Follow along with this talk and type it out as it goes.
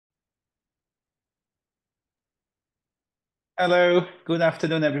Hello, good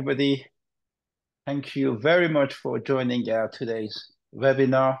afternoon, everybody. Thank you very much for joining our today's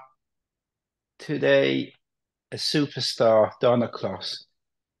webinar. Today, a superstar, Donna Kloss,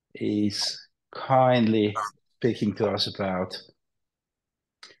 is kindly speaking to us about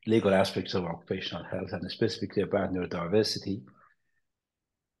legal aspects of occupational health and specifically about neurodiversity.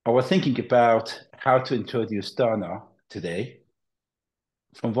 I was thinking about how to introduce Donna today.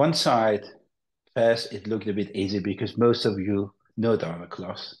 From one side, first, it looked a bit easy because most of you know Donna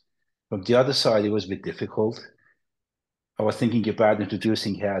Kloss. From the other side, it was a bit difficult. I was thinking about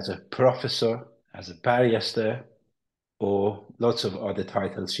introducing her as a professor, as a barrister, or lots of other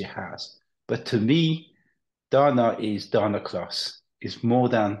titles she has. But to me, Donna is Donna Kloss, is more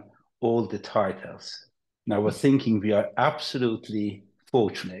than all the titles. And I was thinking we are absolutely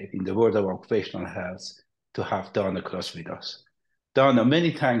fortunate in the world of occupational health to have Donna Kloss with us. Donna,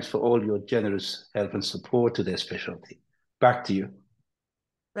 many thanks for all your generous help and support to this specialty. Back to you.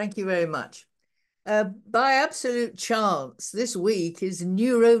 Thank you very much. By absolute chance, this week is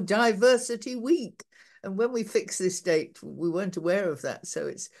Neurodiversity Week. And when we fixed this date, we weren't aware of that. So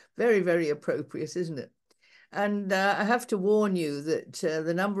it's very, very appropriate, isn't it? And I have to warn you that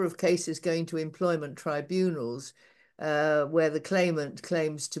the number of cases going to employment tribunals where the claimant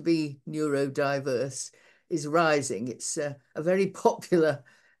claims to be neurodiverse is rising. It's a very popular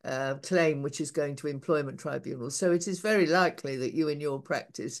claim which is going to employment tribunals. So it is very likely that you in your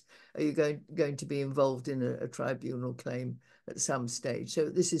practice are going to be involved in a tribunal claim at some stage. So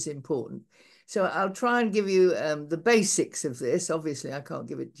this is important. So I'll try and give you the basics of this. Obviously, I can't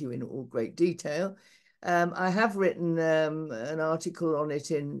give it to you in all great detail. I have written an article on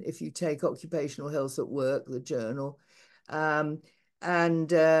it in, if you take Occupational Health at Work, the journal.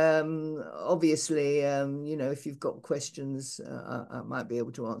 Obviously, you know, if you've got questions, I might be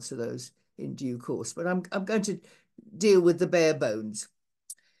able to answer those in due course. But I'm going to deal with the bare bones.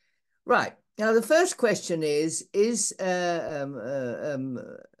 Right. Now, the first question is a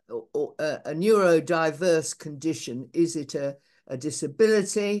neurodiverse condition, is it a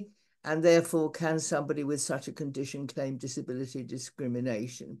disability? And therefore, can somebody with such a condition claim disability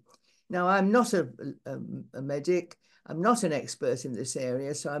discrimination? Now, I'm not a medic. I'm not an expert in this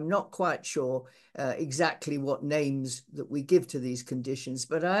area, so I'm not quite sure exactly what names that we give to these conditions,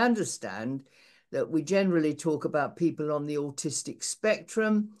 but I understand that we generally talk about people on the autistic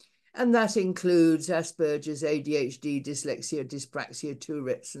spectrum, and that includes Asperger's, ADHD, dyslexia, dyspraxia,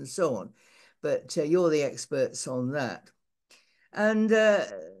 Tourette's, and so on. But you're the experts on that. And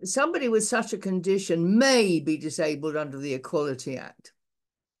somebody with such a condition may be disabled under the Equality Act,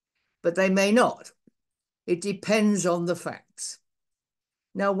 but they may not. It depends on the facts.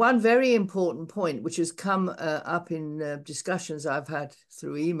 Now, one very important point, which has come up in discussions I've had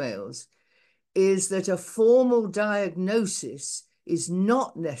through emails, is that a formal diagnosis is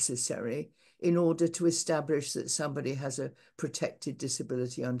not necessary in order to establish that somebody has a protected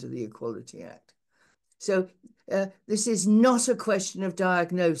disability under the Equality Act. So this is not a question of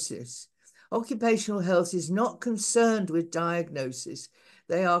diagnosis. Occupational health is not concerned with diagnosis.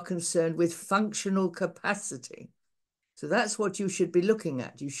 They are concerned with functional capacity. So that's what you should be looking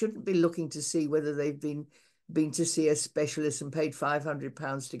at. You shouldn't be looking to see whether they've been to see a specialist and paid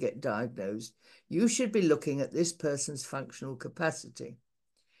 £500 to get diagnosed. You should be looking at this person's functional capacity.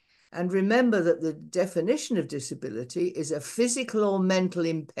 And remember that the definition of disability is a physical or mental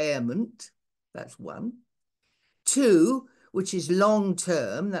impairment. That's one. Two, which is long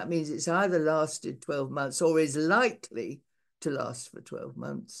term. That means it's either lasted 12 months or is likely to last for 12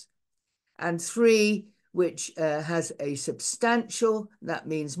 months. And three, which has a substantial, that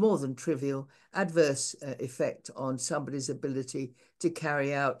means more than trivial, adverse effect on somebody's ability to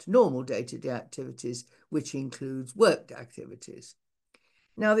carry out normal day-to-day activities, which includes work activities.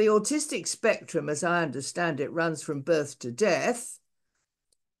 Now, the autistic spectrum, as I understand it, runs from birth to death.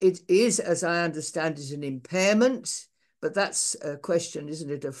 It is, as I understand it, an impairment, but that's a question, isn't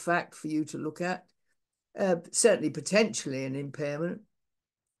it, a fact for you to look at? Certainly potentially an impairment.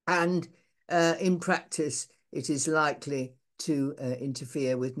 And in practice, it is likely to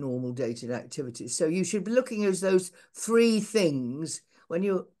interfere with normal day-to-day activities. So you should be looking at those three things when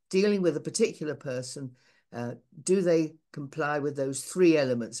you're dealing with a particular person. Do they comply with those three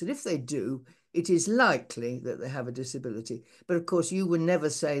elements? And if they do, it is likely that they have a disability. But of course, you would never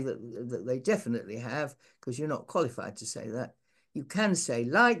say that they definitely have, because you're not qualified to say that. You can say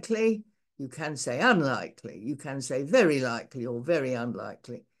likely, you can say unlikely, you can say very likely or very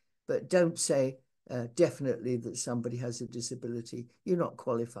unlikely, but don't say definitely that somebody has a disability. You're not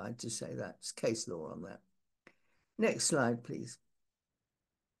qualified to say that. It's case law on that. Next slide, please.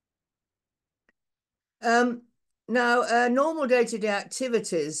 Now, normal day-to-day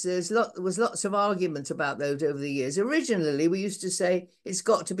activities, there was lots of argument about those over the years. Originally, we used to say it's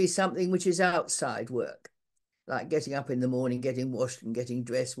got to be something which is outside work, like getting up in the morning, getting washed and getting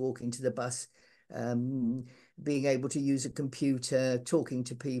dressed, walking to the bus, being able to use a computer, talking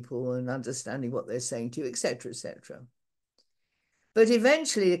to people and understanding what they're saying to you, etc., etc. But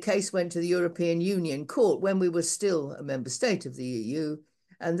eventually the case went to the European Union Court when we were still a member state of the EU,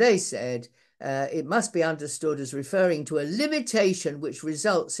 and they said it must be understood as referring to a limitation which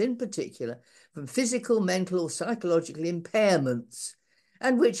results in particular from physical, mental or psychological impairments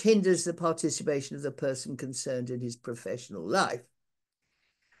and which hinders the participation of the person concerned in his professional life.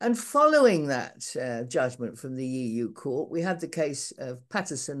 And following that judgment from the EU Court, we had the case of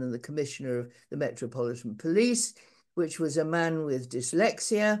Patterson and the Commissioner of the Metropolitan Police, which was a man with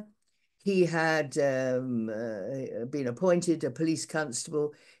dyslexia. He had been appointed a police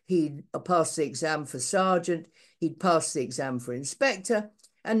constable. He'd passed the exam for sergeant. He'd passed the exam for inspector.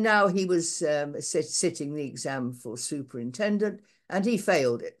 And now he was sitting the exam for superintendent, and he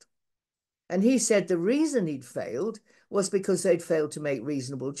failed it. And he said the reason he'd failed was because they'd failed to make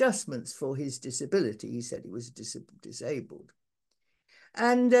reasonable adjustments for his disability. He said he was disabled.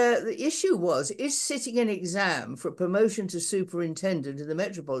 And the issue was, is sitting an exam for promotion to superintendent in the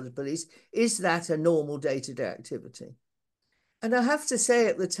Metropolitan Police, is that a normal day-to-day activity? And I have to say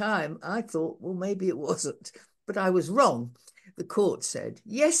at the time, I thought, well, maybe it wasn't, but I was wrong. The court said,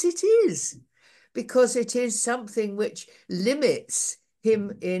 yes, it is, because it is something which limits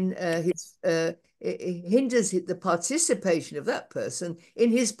him in it hinders the participation of that person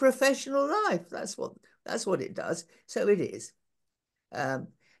in his professional life. That's what it does. So it is.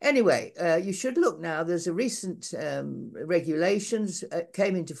 Anyway, you should look now. There's a recent regulations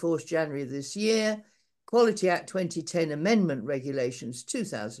came into force January this year. Quality Act 2010 Amendment Regulations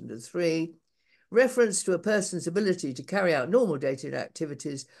 2003. Reference to a person's ability to carry out normal day-to-day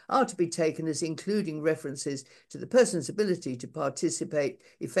activities are to be taken as including references to the person's ability to participate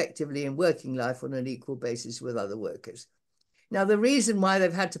effectively in working life on an equal basis with other workers. Now, the reason why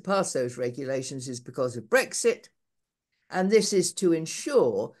they've had to pass those regulations is because of Brexit, and this is to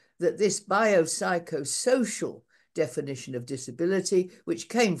ensure that this biopsychosocial definition of disability, which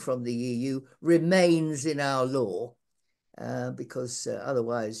came from the EU, remains in our law. Because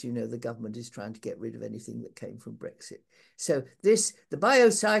otherwise, you know, the government is trying to get rid of anything that came from Brexit. So the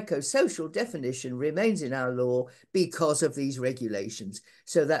biopsychosocial definition remains in our law because of these regulations.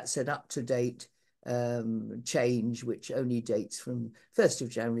 So that's an up-to-date change, which only dates from 1st of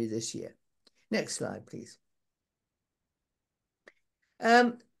January this year. Next slide, please.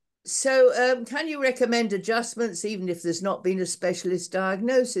 Can you recommend adjustments even if there's not been a specialist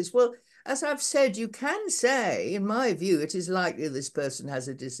diagnosis? Well, as I've said, you can say, in my view, it is likely this person has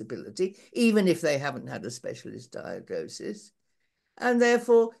a disability, even if they haven't had a specialist diagnosis. And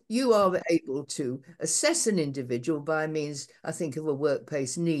therefore, you are able to assess an individual by means, I think, of a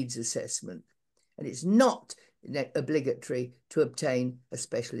workplace needs assessment. And it's not obligatory to obtain a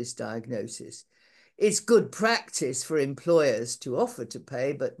specialist diagnosis. It's good practice for employers to offer to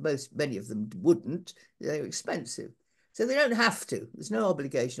pay, but many of them wouldn't. They're expensive. So they don't have to. There's no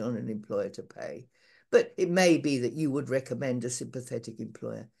obligation on an employer to pay. But it may be that you would recommend a sympathetic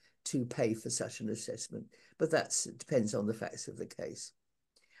employer to pay for such an assessment. But that depends on the facts of the case.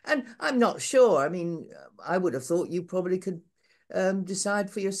 And I'm not sure. I mean, I would have thought you probably could decide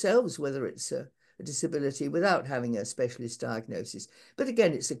for yourselves whether it's a disability without having a specialist diagnosis. But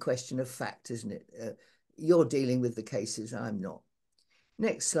again, it's a question of fact, isn't it? You're dealing with the cases, I'm not.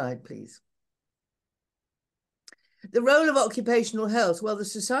 Next slide, please. The role of occupational health. Well, the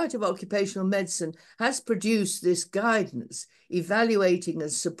Society of Occupational Medicine has produced this guidance evaluating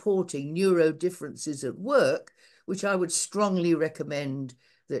and supporting neurodifferences at work, which I would strongly recommend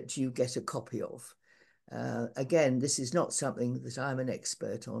that you get a copy of. Again, this is not something that I'm an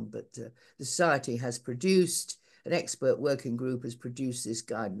expert on, but the Society has produced, an expert working group has produced this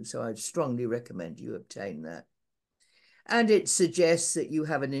guidance, so I'd strongly recommend you obtain that. And it suggests that you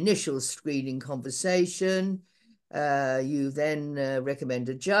have an initial screening conversation. You then recommend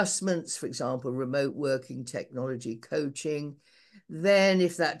adjustments, for example, remote working, technology, coaching. Then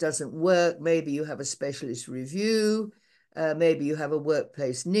if that doesn't work, maybe you have a specialist review. Maybe you have a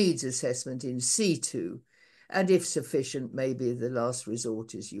workplace needs assessment in situ. And if sufficient, maybe the last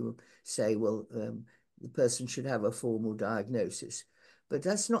resort is you say, well, the person should have a formal diagnosis. But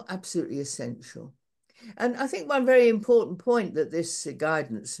that's not absolutely essential. And I think one very important point that this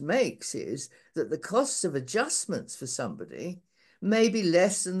guidance makes is that the costs of adjustments for somebody may be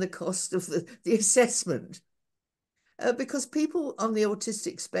less than the cost of the assessment. Because people on the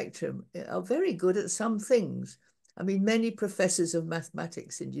autistic spectrum are very good at some things. I mean, many professors of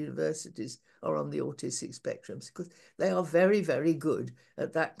mathematics in universities are on the autistic spectrum because they are very, very good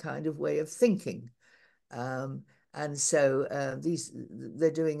at that kind of way of thinking. And so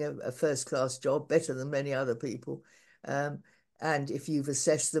they're doing a first-class job, better than many other people. And if you've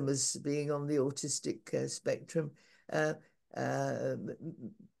assessed them as being on the autistic spectrum, if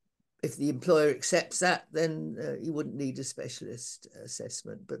the employer accepts that, then you wouldn't need a specialist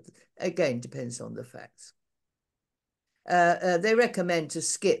assessment. But again, depends on the facts. They recommend to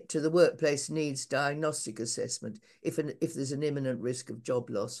skip to the workplace needs diagnostic assessment if there's an imminent risk of job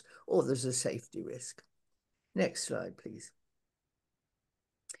loss or there's a safety risk. Next slide, please.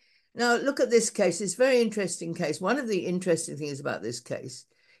 Now, look at this case. It's a very interesting case. One of the interesting things about this case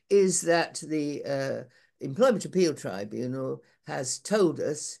is that the Employment Appeal Tribunal has told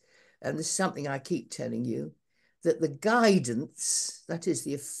us, and this is something I keep telling you, that the guidance, that is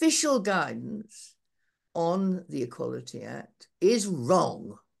the official guidance on the Equality Act, is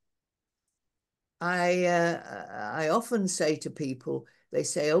wrong. I often say to people, they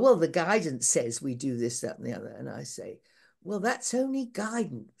say, oh, well, the guidance says we do this, that, and the other. And I say, well, that's only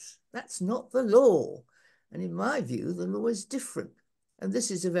guidance. That's not the law. And in my view, the law is different. And this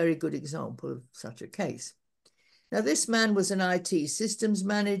is a very good example of such a case. Now, this man was an IT systems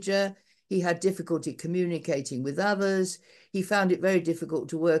manager. He had difficulty communicating with others. He found it very difficult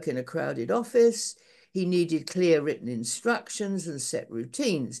to work in a crowded office. He needed clear written instructions and set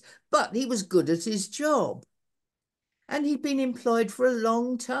routines, but he was good at his job. And he'd been employed for a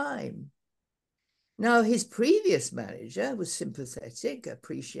long time. Now, his previous manager was sympathetic,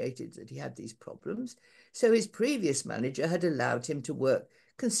 appreciated that he had these problems. So his previous manager had allowed him to work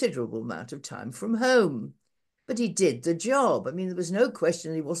a considerable amount of time from home. But he did the job. I mean, there was no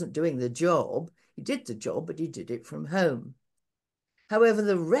question he wasn't doing the job. He did the job, but he did it from home. However,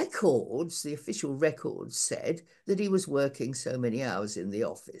 the records, the official records, said that he was working so many hours in the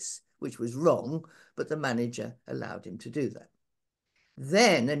office, which was wrong, but the manager allowed him to do that.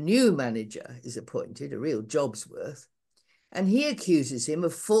 Then a new manager is appointed, a real job's worth, and he accuses him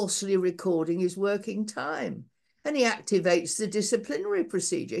of falsely recording his working time. And he activates the disciplinary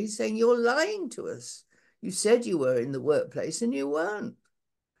procedure. He's saying, you're lying to us. You said you were in the workplace and you weren't.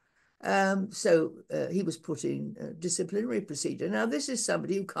 So he was put in disciplinary procedure. Now, this is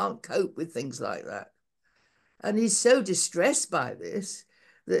somebody who can't cope with things like that. And he's so distressed by this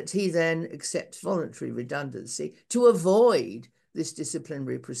that he then accepts voluntary redundancy to avoid this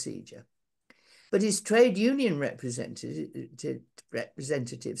disciplinary procedure. But his trade union representative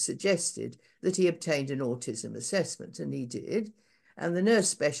suggested that he obtained an autism assessment, and he did. And the nurse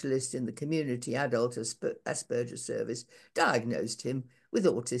specialist in the community adult Asperger's service diagnosed him with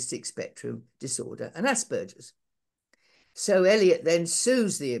autistic spectrum disorder and Asperger's. So Elliot then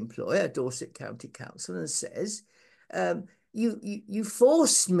sues the employer, Dorset County Council, and says, you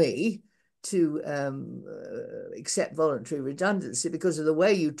forced me to accept voluntary redundancy because of the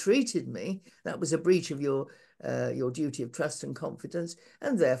way you treated me. That was a breach of your duty of trust and confidence,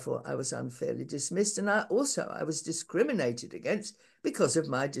 and therefore I was unfairly dismissed, and I was discriminated against because of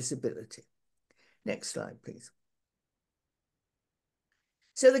my disability. Next slide, please.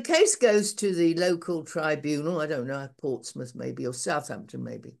 So the case goes to the local tribunal, I don't know, Portsmouth maybe, or Southampton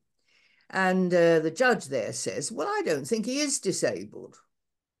maybe. And the judge there says, well, I don't think he is disabled.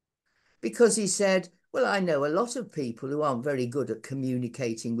 Because he said, well, I know a lot of people who aren't very good at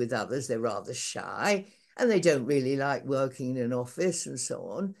communicating with others. They're rather shy and they don't really like working in an office and so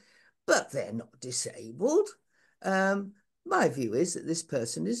on, but they're not disabled. My view is that this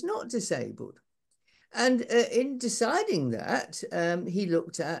person is not disabled. And in deciding that, he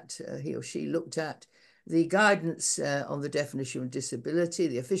or she looked at the guidance on the definition of disability,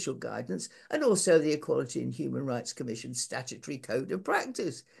 the official guidance, and also the Equality and Human Rights Commission statutory code of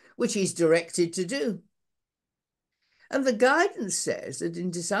practice, which he's directed to do. And the guidance says that in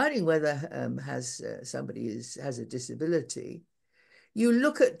deciding whether somebody has a disability, you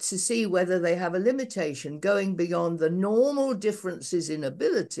look to see whether they have a limitation going beyond the normal differences in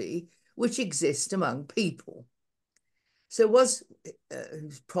ability which exist among people. So was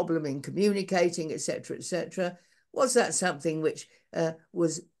problem in communicating, etc., was that something which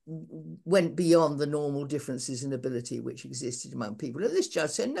went beyond the normal differences in ability which existed among people? And this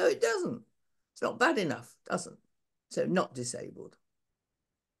judge said, no, it doesn't. It's not bad enough, doesn't. So not disabled.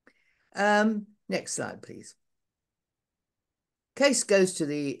 Next slide, please. Case goes to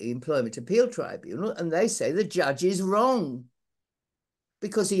the Employment Appeal Tribunal, and they say the judge is wrong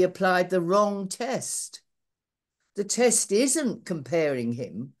because he applied the wrong test. The test isn't comparing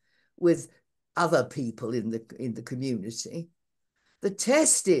him with other people in the community. The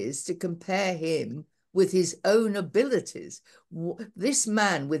test is to compare him with his own abilities. This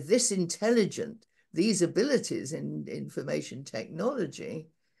man with this intelligent, these abilities in information technology,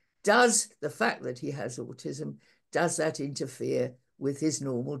 does the fact that he has autism, does that interfere with his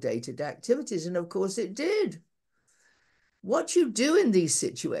normal day-to-day activities? And of course it did. What you do in these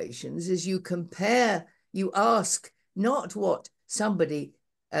situations is you compare, you ask not what somebody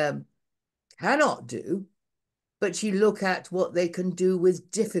cannot do, but you look at what they can do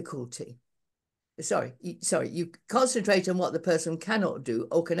with difficulty. Sorry, you concentrate on what the person cannot do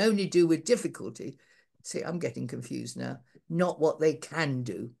or can only do with difficulty. See, I'm getting confused now. Not what they can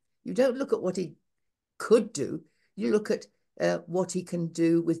do. You don't look at what he could do. You look at what he can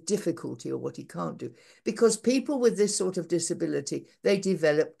do with difficulty or what he can't do. Because people with this sort of disability, they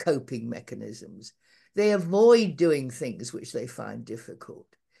develop coping mechanisms. They avoid doing things which they find difficult.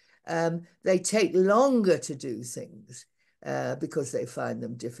 They take longer to do things because they find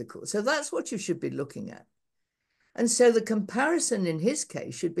them difficult. So that's what you should be looking at. And so the comparison in his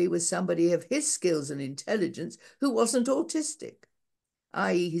case should be with somebody of his skills and intelligence who wasn't autistic,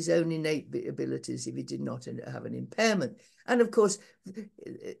 i.e. his own innate abilities if he did not have an impairment. And of course,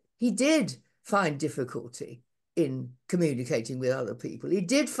 he did find difficulty in communicating with other people. He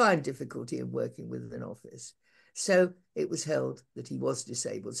did find difficulty in working with an office. So it was held that he was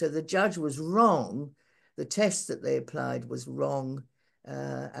disabled. So the judge was wrong. The test that they applied was wrong.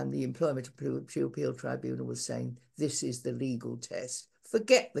 And the Employment Appeal Tribunal was saying, this is the legal test.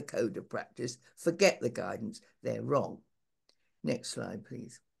 Forget the code of practice. Forget the guidance. They're wrong. Next slide,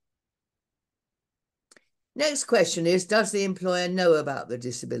 please. Next question is, does the employer know about the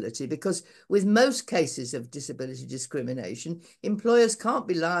disability? Because with most cases of disability discrimination, employers can't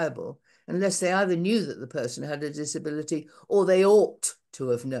be liable unless they either knew that the person had a disability or they ought to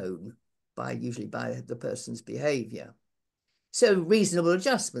have known, usually by the person's behaviour. So reasonable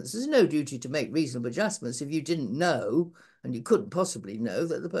adjustments. There's no duty to make reasonable adjustments if you didn't know, and you couldn't possibly know,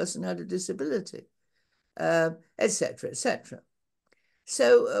 that the person had a disability, etc., etc.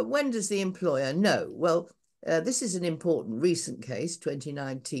 So when does the employer know? Well, this is an important recent case,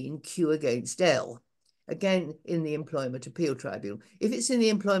 2019, Q against L, again in the Employment Appeal Tribunal. If it's in the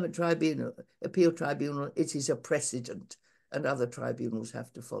Employment Appeal Tribunal, it is a precedent, and other tribunals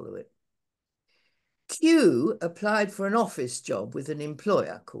have to follow it. Q applied for an office job with an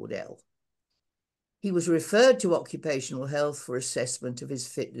employer called L. He was referred to Occupational Health for assessment of his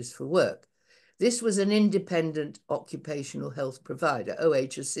fitness for work. This was an independent occupational health provider,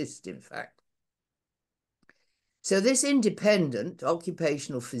 OH Assist, in fact. So this independent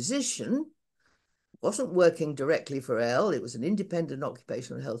occupational physician wasn't working directly for L. It was an independent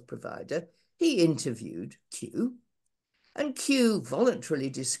occupational health provider. He interviewed Q, and Q voluntarily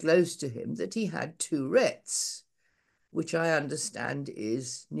disclosed to him that he had Tourette's, which I understand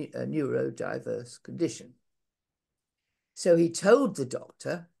is a neurodiverse condition. So he told the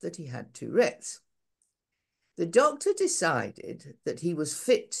doctor that he had Tourette's. The doctor decided that he was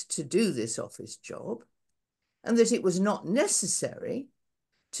fit to do this office job and that it was not necessary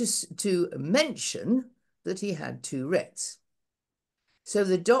to mention that he had Tourette's. So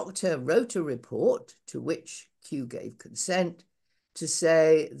the doctor wrote a report to which Q gave consent to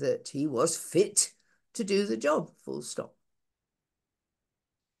say that he was fit to do the job, full stop.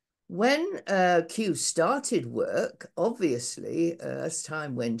 When Q started work, obviously, as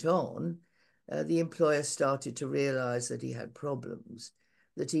time went on, the employer started to realize that he had problems,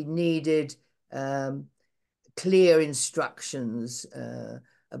 that he needed clear instructions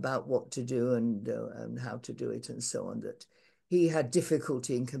about what to do and how to do it and so on, that he had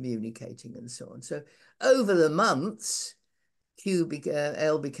difficulty in communicating and so on. So over the months,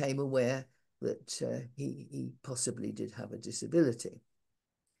 L became aware that he possibly did have a disability.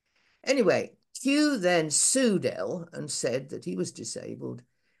 Anyway, Q then sued L and said that he was disabled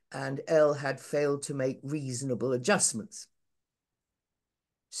and L had failed to make reasonable adjustments.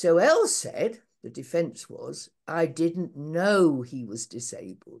 So L said, the defense was, I didn't know he was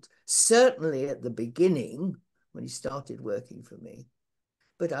disabled, certainly at the beginning when he started working for me,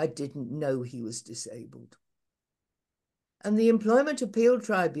 but I didn't know he was disabled. And the Employment Appeal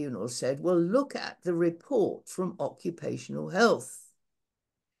Tribunal said, well, look at the report from Occupational Health.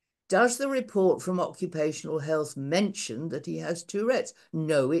 Does the report from Occupational Health mention that he has Tourette's?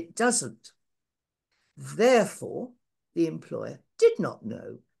 No, it doesn't. Therefore, the employer did not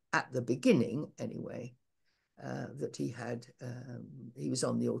know at the beginning, anyway, that he was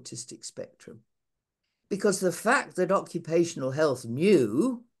on the autistic spectrum. Because the fact that Occupational Health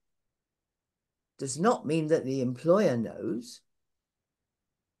knew does not mean that the employer knows.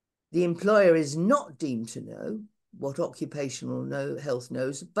 The employer is not deemed to know what Occupational Health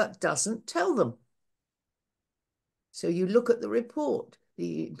knows, but doesn't tell them. So you look at the report.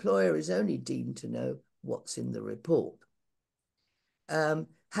 The employer is only deemed to know what's in the report.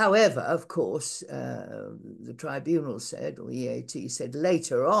 However, of course, the tribunal said, or EAT said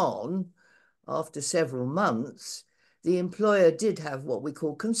later on, after several months, the employer did have what we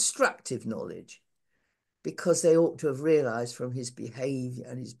call constructive knowledge, because they ought to have realised from his behaviour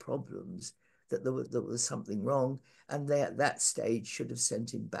and his problems that there was something wrong, and they at that stage should have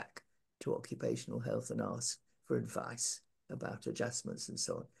sent him back to occupational health and asked for advice about adjustments and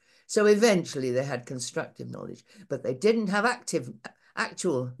so on. So eventually they had constructive knowledge, but they didn't have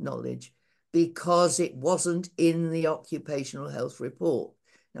actual knowledge because it wasn't in the occupational health report.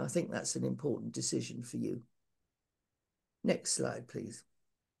 Now, I think that's an important decision for you. Next slide, please.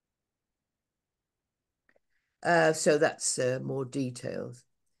 So that's more details.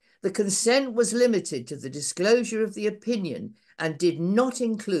 The consent was limited to the disclosure of the opinion and did not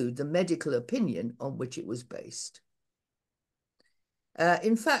include the medical opinion on which it was based.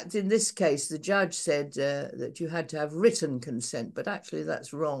 In fact, in this case, the judge said that you had to have written consent, but actually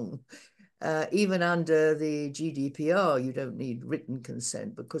that's wrong. Even under the GDPR, you don't need written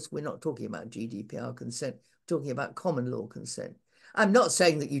consent, because we're not talking about GDPR consent, we're talking about common law consent. I'm not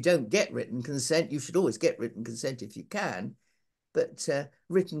saying that you don't get written consent. You should always get written consent if you can, but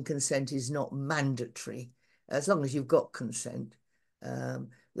written consent is not mandatory as long as you've got consent.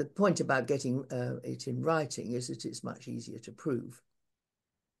 The point about getting it in writing is that it's much easier to prove.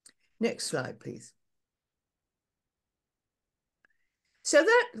 Next slide, please. So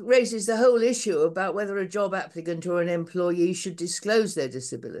that raises the whole issue about whether a job applicant or an employee should disclose their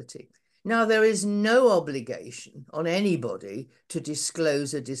disability. Now, there is no obligation on anybody to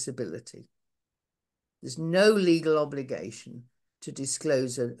disclose a disability. There's no legal obligation to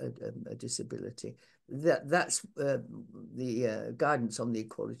disclose a disability. That's the guidance on the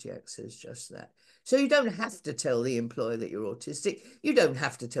Equality Act says just that. So you don't have to tell the employer that you're autistic. You don't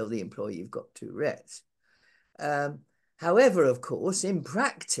have to tell the employer you've got Tourette's. However, of course, in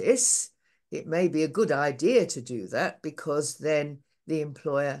practice, it may be a good idea to do that, because then the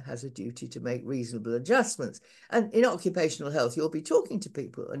employer has a duty to make reasonable adjustments. And in occupational health, you'll be talking to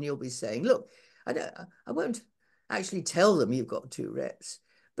people and you'll be saying, look, I won't actually tell them you've got Tourette's,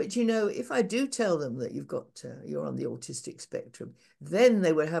 but you know, if I do tell them that you're on the autistic spectrum, then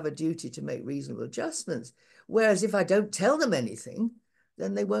they will have a duty to make reasonable adjustments. Whereas if I don't tell them anything,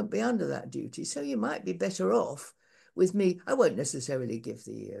 then they won't be under that duty. So you might be better off with me. I won't necessarily give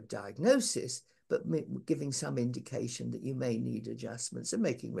the diagnosis, but giving some indication that you may need adjustments and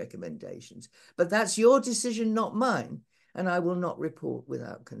making recommendations. But that's your decision, not mine, and I will not report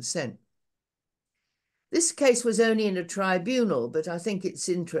without consent. This case was only in a tribunal, but I think it's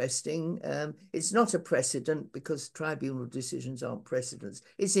interesting. It's not a precedent, because tribunal decisions aren't precedents.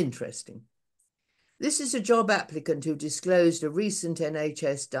 It's interesting. This is a job applicant who disclosed a recent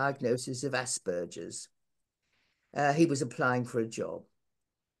NHS diagnosis of Asperger's. He was applying for a job.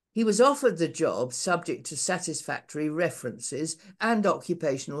 He was offered the job subject to satisfactory references and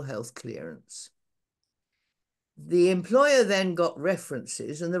occupational health clearance. The employer then got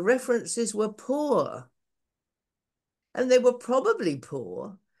references, and the references were poor. And they were probably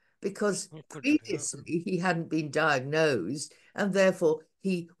poor because previously he hadn't been diagnosed, and therefore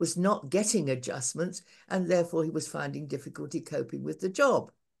he was not getting adjustments, and therefore he was finding difficulty coping with the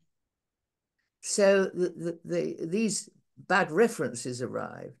job. So these bad references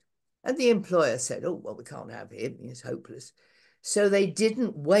arrived, and the employer said, oh, well, we can't have him, he's hopeless. So they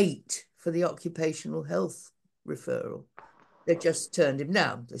didn't wait for the occupational health referral. They just turned him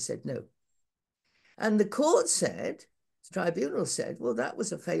down. They said no. And the court said, the tribunal said, well, that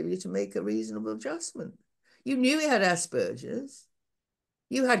was a failure to make a reasonable adjustment. You knew he had Asperger's.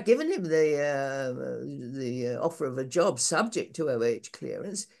 You had given him the offer of a job subject to OH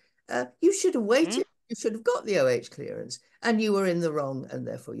clearance. You should have waited. You should have got the OH clearance, and you were in the wrong, and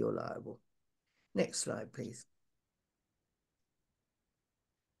therefore you're liable. Next slide, please.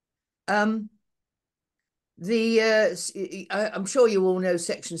 I'm sure you all know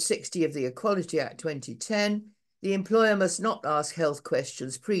Section 60 of the Equality Act 2010. The employer must not ask health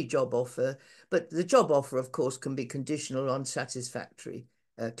questions pre-job offer, but the job offer, of course, can be conditional on satisfactory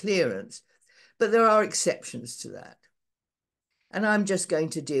clearance. But there are exceptions to that. And I'm just going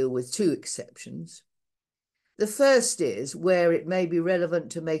to deal with two exceptions. The first is where it may be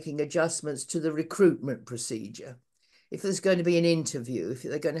relevant to making adjustments to the recruitment procedure. If there's going to be an interview, if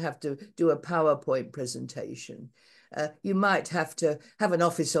they're going to have to do a PowerPoint presentation, you might have to have an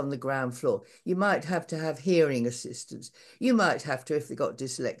office on the ground floor. You might have to have hearing assistants. You might have to, if they've got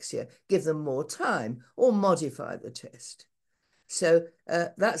dyslexia, give them more time or modify the test. So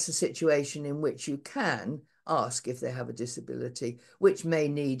that's a situation in which you can ask if they have a disability, which may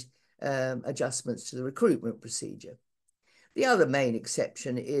need adjustments to the recruitment procedure. The other main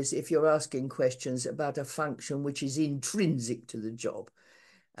exception is if you're asking questions about a function which is intrinsic to the job.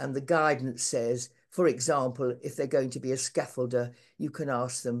 And the guidance says, for example, if they're going to be a scaffolder, you can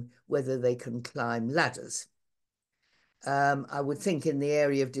ask them whether they can climb ladders. I would think in the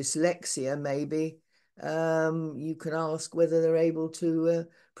area of dyslexia, maybe, you can ask whether they're able to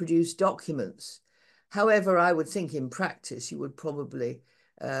produce documents. However, I would think in practice, you would probably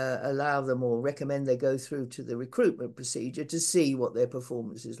allow them or recommend they go through to the recruitment procedure to see what their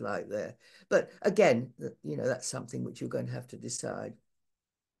performance is like there. But again, you know, that's something which you're going to have to decide.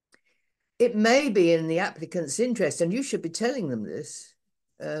 It may be in the applicant's interest, and you should be telling them this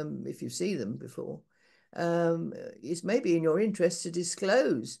if you see them before. It's maybe in your interest to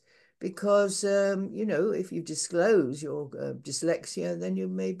disclose, because, you know, if you disclose your dyslexia, then you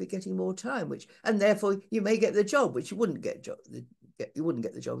may be getting more time, and therefore you may get the job, which you wouldn't get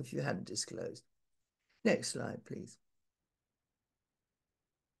the job if you hadn't disclosed. Next slide, please.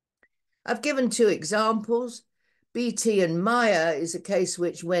 I've given two examples. BT and Meyer is a case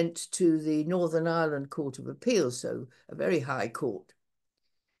which went to the Northern Ireland Court of Appeal, so a very high court.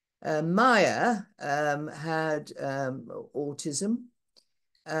 Meyer had autism,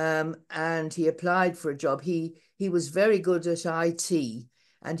 and he applied for a job. He was very good at IT,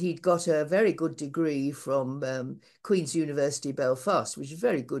 and he'd got a very good degree from Queen's University Belfast, which is a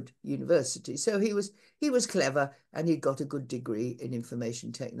very good university. So he was clever, and he'd got a good degree in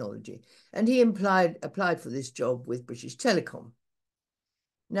information technology. And he applied for this job with British Telecom.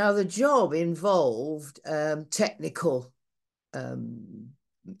 Now, the job involved technical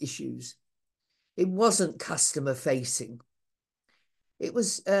issues. It wasn't customer facing. It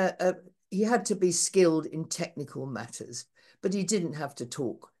was he had to be skilled in technical matters, but he didn't have to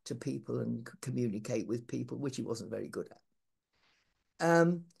talk to people and communicate with people, which he wasn't very good at.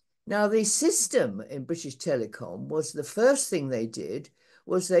 Now, the system in British Telecom was, the first thing they did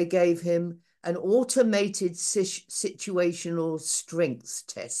was they gave him an automated situational strengths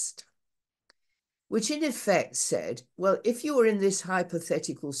test, which in effect said, well, if you were in this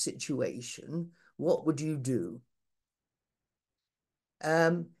hypothetical situation, what would you do?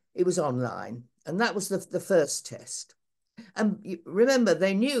 It was online, and that was the first test. And remember,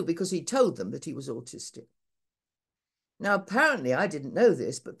 they knew because he told them that he was autistic. Now, apparently, I didn't know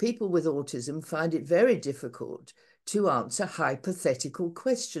this, but people with autism find it very difficult to answer hypothetical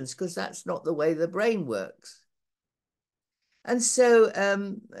questions because that's not the way the brain works. And so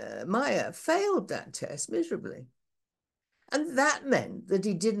Meyer failed that test miserably. And that meant that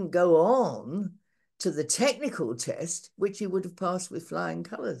he didn't go on to the technical test, which he would have passed with flying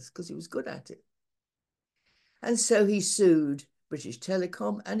colours because he was good at it. And so he sued British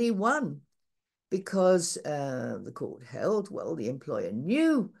Telecom, and he won because the court held, well, the employer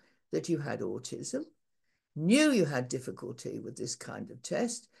knew that you had autism, knew you had difficulty with this kind of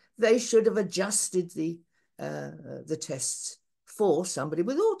test. They should have adjusted the tests for somebody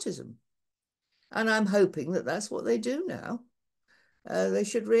with autism. And I'm hoping that that's what they do now. They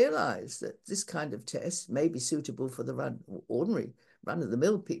should realise that this kind of test may be suitable for the ordinary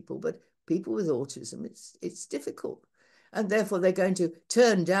run-of-the-mill people, but people with autism, it's difficult. And therefore, they're going to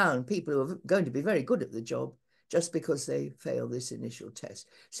turn down people who are going to be very good at the job just because they fail this initial test.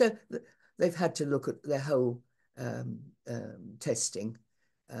 So they've had to look at their whole testing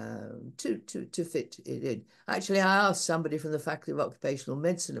to fit it in. Actually, I asked somebody from the Faculty of Occupational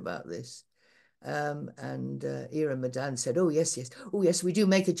Medicine about this. And Ira Madan said, oh, yes, we do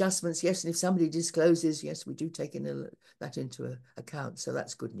make adjustments, yes, and if somebody discloses, yes, we do take that into account. So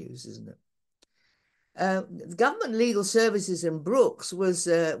that's good news, isn't it? Government Legal Services in Brooks was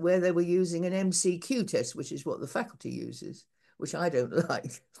where they were using an MCQ test, which is what the faculty uses, which I don't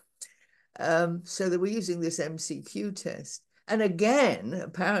like. So they were using this MCQ test. And again,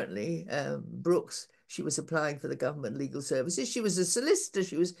 apparently, Brooks, she was applying for the government legal services. She was a solicitor.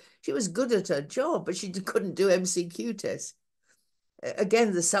 She was good at her job, but she couldn't do MCQ tests.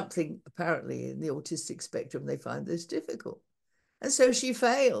 Again, there's something apparently in the autistic spectrum, they find this difficult. And so she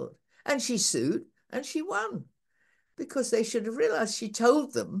failed, and she sued, and she won, because they should have realized. She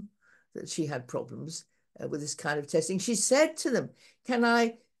told them that she had problems with this kind of testing. She said to them, can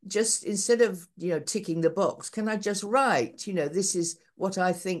I just, instead of, ticking the box, can I just write, this is what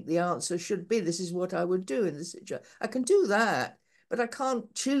I think the answer should be. This is what I would do in this situation. I can do that, but I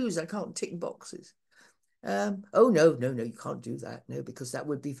can't choose. I can't tick boxes. Oh, no, you can't do that. No, because that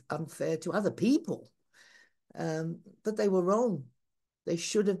would be unfair to other people. But they were wrong. They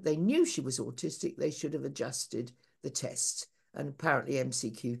knew she was autistic. They should have adjusted the tests. And apparently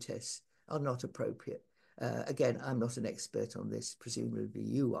MCQ tests are not appropriate. Again, I'm not an expert on this, presumably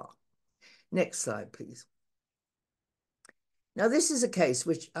you are. Next slide, please. Now, this is a case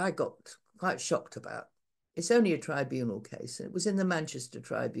which I got quite shocked about. It's only a tribunal case, and it was in the Manchester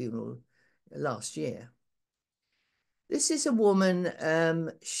Tribunal last year. This is a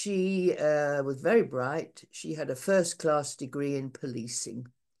woman, she was very bright. She had a first-class degree in policing.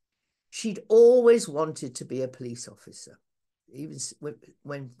 She'd always wanted to be a police officer. Even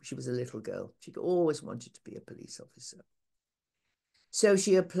when she was a little girl, she'd always wanted to be a police officer. So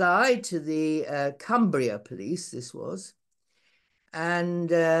she applied to the Cumbria Police, this was,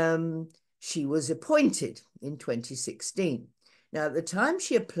 and she was appointed in 2016. Now, at the time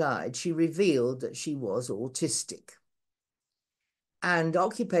she applied, she revealed that she was autistic. And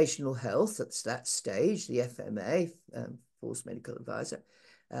Occupational Health, at that stage, the FMA, Force Medical Advisor,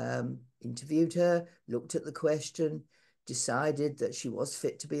 interviewed her, looked at the question, decided that she was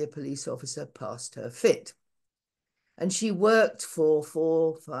fit to be a police officer, passed her fit. And she worked for 4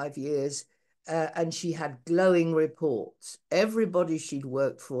 or 5 years, and she had glowing reports. Everybody she'd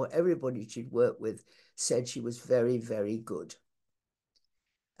worked for, everybody she'd worked with said she was very, very good.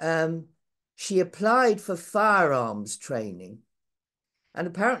 She applied for firearms training. And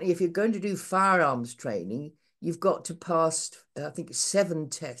apparently, if you're going to do firearms training, you've got to pass, I think, 7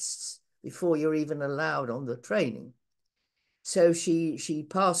 tests before you're even allowed on the training. So she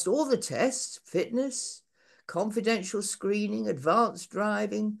passed all the tests: fitness, confidential screening, advanced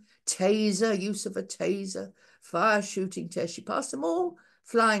driving, taser, use of a taser, fire shooting test. She passed them all,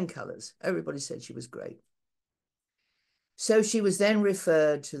 flying colours. Everybody said she was great. So she was then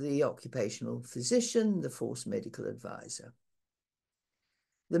referred to the occupational physician, the force medical advisor.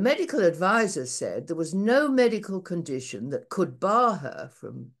 The medical advisor said there was no medical condition that could bar her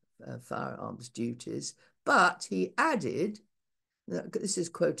from firearms duties, but he added, this is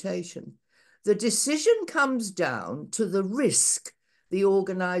quotation, the decision comes down to the risk the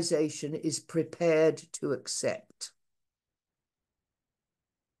organisation is prepared to accept.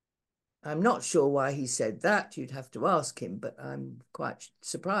 I'm not sure why he said that. You'd have to ask him, but I'm quite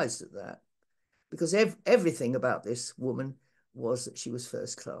surprised at that, because everything about this woman was that she was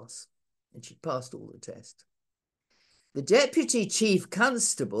first class and she'd passed all the tests. The deputy chief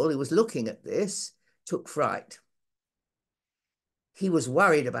constable who was looking at this took fright. He was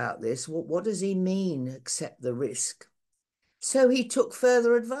worried about this. What does he mean, accept the risk? So he took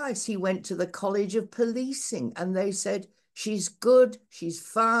further advice. He went to the College of Policing and they said, she's good, she's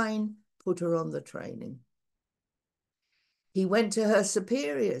fine, put her on the training. He went to her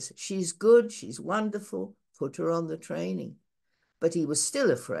superiors. She's good, she's wonderful, put her on the training. But he was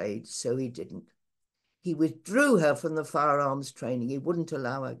still afraid, so he didn't. He withdrew her from the firearms training. He wouldn't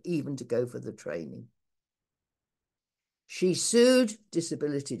allow her even to go for the training. She sued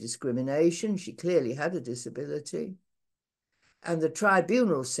disability discrimination. She clearly had a disability. And the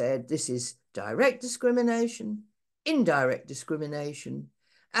tribunal said this is direct discrimination, indirect discrimination,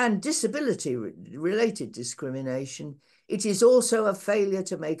 and disability-related discrimination. It is also a failure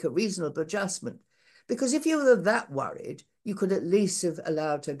to make a reasonable adjustment. Because if you were that worried, you could at least have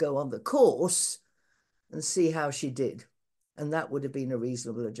allowed her to go on the course and see how she did. And that would have been a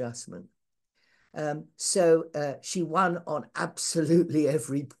reasonable adjustment. So she won on absolutely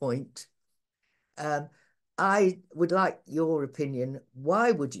every point. I would like your opinion.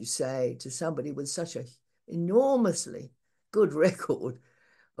 Why would you say to somebody with such an enormously good record,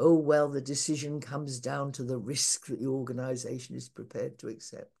 oh, well, the decision comes down to the risk that the organisation is prepared to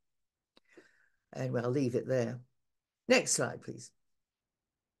accept? And I'll leave it there. Next slide, please.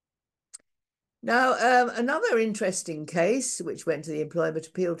 Now, another interesting case which went to the Employment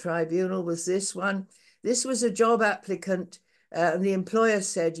Appeal Tribunal was this one. This was a job applicant, and the employer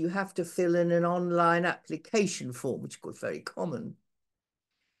said you have to fill in an online application form, which was very common.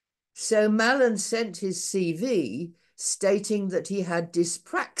 So Mallon sent his CV stating that he had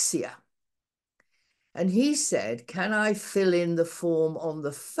dyspraxia. And he said, can I fill in the form on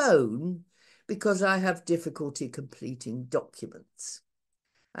the phone because I have difficulty completing documents?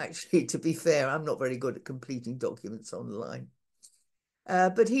 Actually, to be fair, I'm not very good at completing documents online.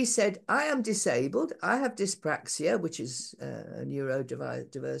 But he said, I am disabled. I have dyspraxia, which is a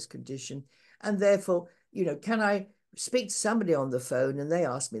neurodiverse condition. And therefore, you know, can I speak to somebody on the phone? And they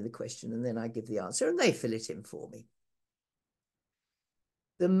ask me the question and then I give the answer and they fill it in for me.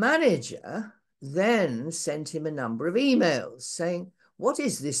 The manager then sent him a number of emails saying, what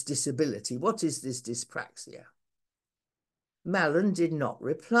is this disability? What is this dyspraxia? Mallon did not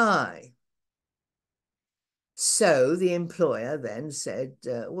reply. So the employer then said,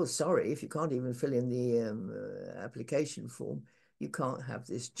 well, sorry, if you can't even fill in the application form, you can't have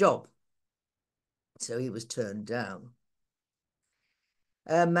this job. So he was turned down.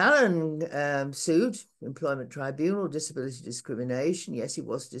 Mallon sued Employment Tribunal, disability discrimination. Yes, he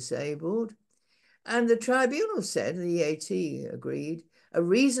was disabled. And the tribunal said, the EAT agreed, a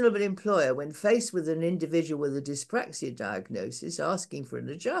reasonable employer, when faced with an individual with a dyspraxia diagnosis asking for an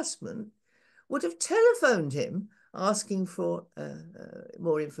adjustment, would have telephoned him asking for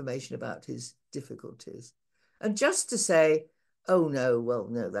more information about his difficulties. And just to say, oh, no, well,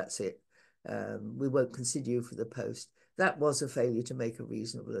 no, that's it. We won't consider you for the post. That was a failure to make a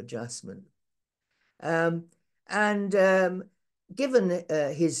reasonable adjustment. Given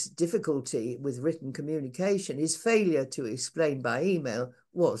his difficulty with written communication, his failure to explain by email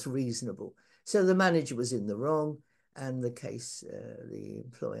was reasonable. So the manager was in the wrong, and the case, the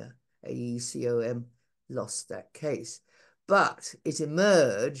employer, AECOM, lost that case. But it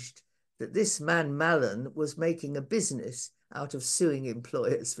emerged that this man, Mallon, was making a business out of suing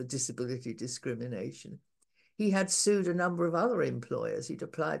employers for disability discrimination. He had sued a number of other employers. He'd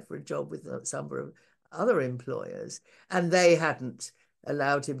applied for a job with a number of other employers, and they hadn't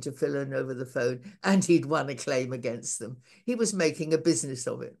allowed him to fill in over the phone, and he'd won a claim against them. He was making a business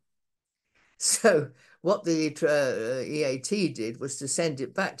of it. So what the EAT did was to send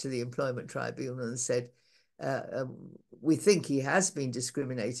it back to the Employment Tribunal and said, we think he has been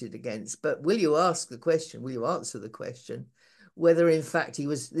discriminated against, but will you answer the question, whether in fact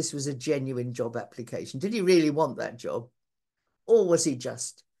this was a genuine job application? Did he really want that job? Or was he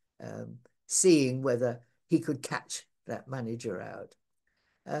just seeing whether he could catch that manager out?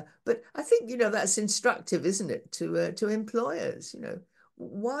 But I think, that's instructive, isn't it, to employers?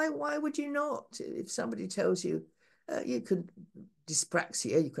 Why would you not? If somebody tells you you can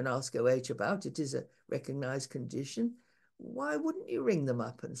dyspraxia, you can ask OH about it, is a recognized condition. Why wouldn't you ring them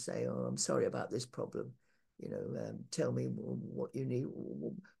up and say, oh, I'm sorry about this problem? Tell me what you need.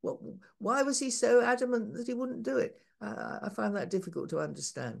 Why was he so adamant that he wouldn't do it? I find that difficult to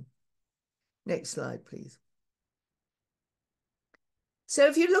understand. Next slide, please. So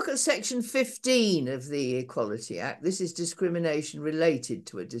if you look at section 15 of the Equality Act, this is discrimination related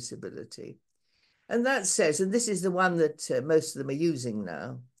to a disability. And that says, and this is the one that most of them are using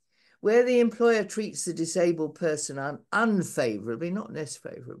now, where the employer treats the disabled person unfavorably, not less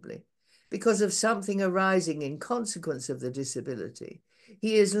favorably, because of something arising in consequence of the disability,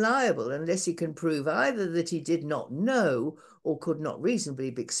 he is liable unless he can prove either that he did not know or could not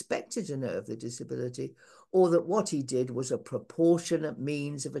reasonably be expected to know of the disability, or that what he did was a proportionate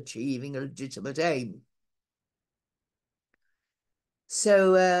means of achieving a legitimate aim.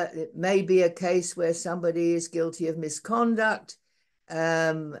 So it may be a case where somebody is guilty of misconduct. They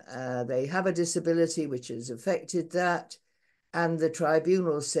have a disability which has affected that. And the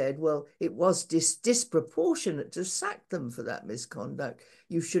tribunal said, well, it was disproportionate to sack them for that misconduct.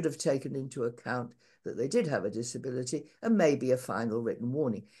 You should have taken into account that they did have a disability and maybe a final written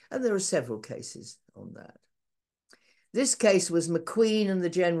warning. And there are several cases on that. This case was McQueen and the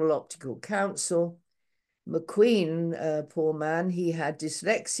General Optical Council. McQueen, poor man, he had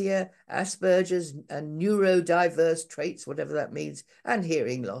dyslexia, Asperger's, and neurodiverse traits, whatever that means, and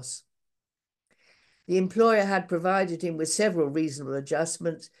hearing loss. The employer had provided him with several reasonable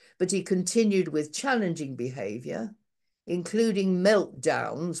adjustments, but he continued with challenging behaviour, including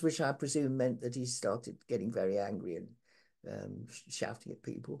meltdowns, which I presume meant that he started getting very angry and shouting at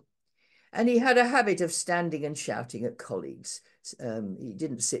people. And he had a habit of standing and shouting at colleagues. He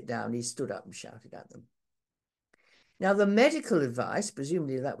didn't sit down, he stood up and shouted at them. Now, the medical advice,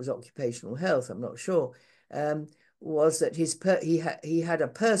 presumably that was occupational health, I'm not sure, was that he had a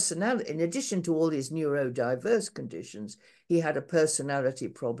personality, in addition to all his neurodiverse conditions, he had a personality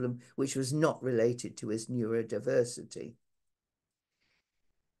problem which was not related to his neurodiversity.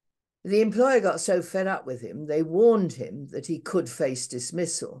 The employer got so fed up with him, they warned him that he could face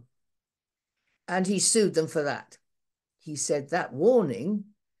dismissal, and he sued them for that. He said that warning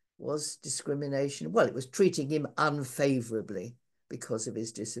was discrimination. Well, it was treating him unfavorably because of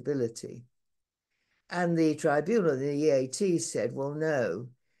his disability. And the tribunal, the EAT, said, well, no,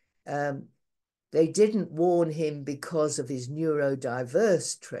 they didn't warn him because of his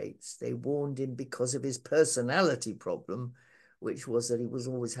neurodiverse traits. They warned him because of his personality problem, which was that he was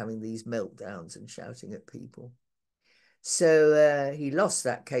always having these meltdowns and shouting at people. So he lost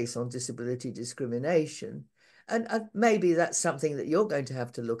that case on disability discrimination. And maybe that's something that you're going to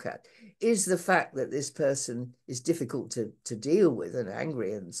have to look at, is the fact that this person is difficult to deal with and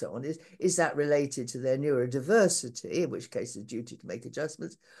angry and so on. Is that related to their neurodiversity, in which case there's duty to make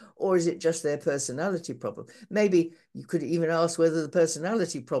adjustments, or is it just their personality problem? Maybe you could even ask whether the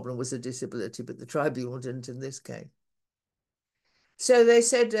personality problem was a disability, but the tribunal didn't in this case. So they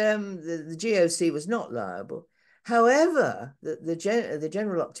said the GOC was not liable. However, the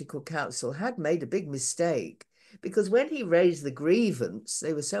General Optical Council had made a big mistake, because when he raised the grievance,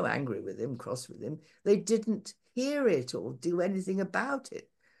 they were so angry with him, cross with him, they didn't hear it or do anything about it.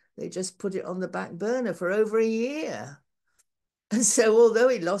 They just put it on the back burner for over a year. And so although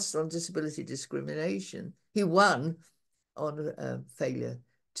he lost on disability discrimination, he won on failure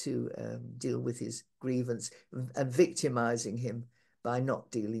to deal with his grievance and victimizing him by not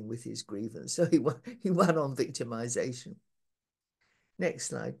dealing with his grievance. So he won on victimization. Next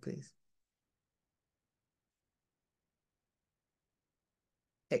slide, please.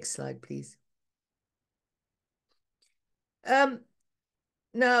 Next slide, please. Now,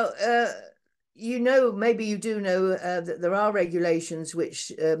 you know, maybe you do know that there are regulations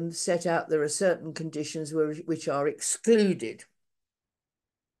which set out there are certain conditions which are excluded.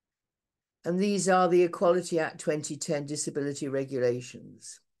 And these are the Equality Act 2010 disability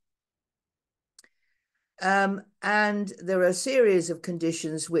regulations. And there are a series of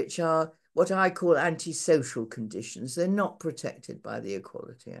conditions which are what I call antisocial conditions. They're not protected by the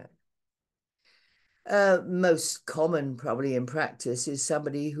Equality Act. Most common, probably in practice, is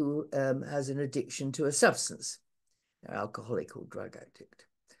somebody who has an addiction to a substance, an alcoholic or drug addict.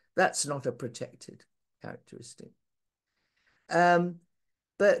 That's not a protected characteristic.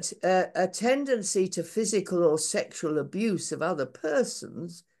 But a tendency to physical or sexual abuse of other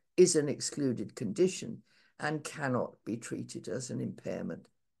persons is an excluded condition and cannot be treated as an impairment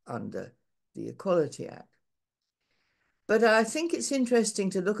under the Equality Act. But I think it's interesting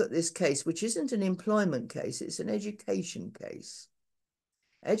to look at this case, which isn't an employment case, it's an education case.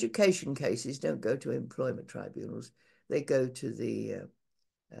 Education cases don't go to employment tribunals, they go to the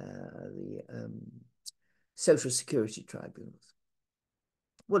social security tribunals.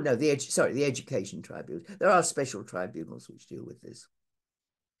 Well, no, the education tribunals. There are special tribunals which deal with this.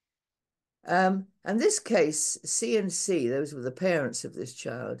 And this case, C&C, those were the parents of this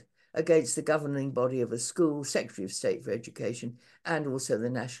child, against the governing body of a school, Secretary of State for Education, and also the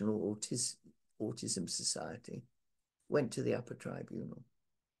National Autism Society, went to the upper tribunal.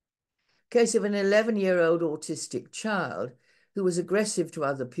 Case of an 11-year-old autistic child who was aggressive to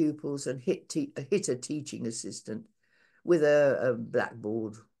other pupils and hit a teaching assistant with a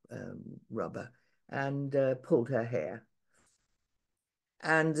blackboard rubber and pulled her hair.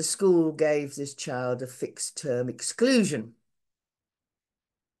 And the school gave this child a fixed term exclusion.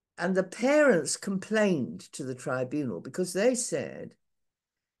 And the parents complained to the tribunal because they said,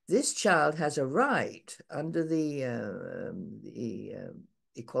 this child has a right under the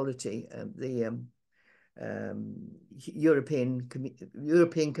equality,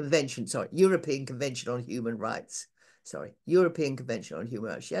 European Convention on Human Rights. European Convention on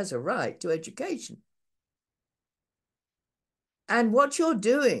Human Rights. She has a right to education. And what you're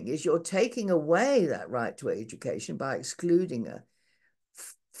doing is you're taking away that right to education by excluding her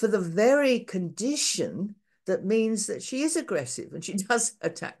for the very condition that means that she is aggressive and she does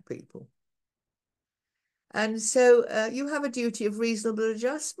attack people. And so you have a duty of reasonable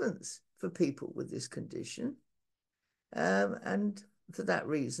adjustments for people with this condition. And for that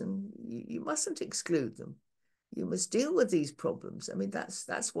reason, you mustn't exclude them. You must deal with these problems. I mean, that's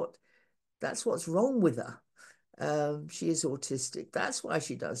what's wrong with her. She is autistic. That's why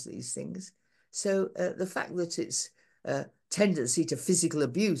she does these things. So the fact that it's a tendency to physical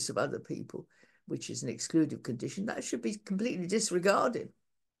abuse of other people, which is an exclusive condition, that should be completely disregarded.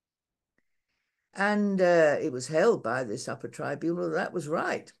 And it was held by this upper tribunal that was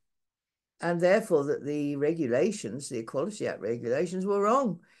right. And therefore that the regulations, the Equality Act regulations, were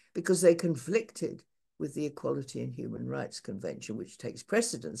wrong because they conflicted with the Equality and Human Rights Convention, which takes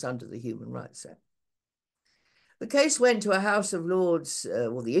precedence under the Human Rights Act. The case went to a House of Lords,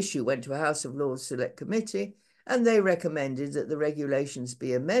 the issue went to a House of Lords Select Committee, and they recommended that the regulations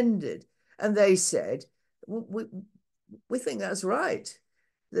be amended. And they said, we think that's right,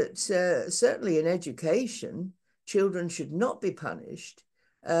 that certainly in education, children should not be punished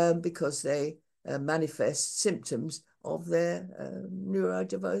because they manifest symptoms of their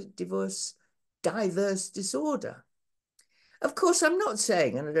neurodiverse disorder. Of course, I'm not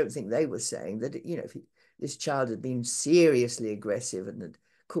saying, and I don't think they were saying, that, you know, if this child had been seriously aggressive and had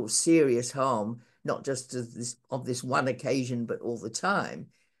caused serious harm, not just of this one occasion, but all the time,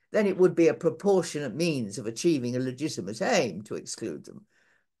 then it would be a proportionate means of achieving a legitimate aim to exclude them.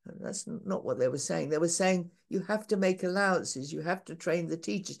 And that's not what they were saying. They were saying you have to make allowances, you have to train the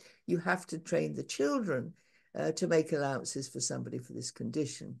teachers, you have to train the children to make allowances for somebody for this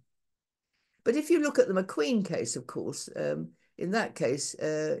condition. But if you look at the McQueen case, of course, in that case,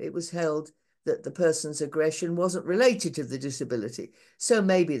 it was held that the person's aggression wasn't related to the disability. So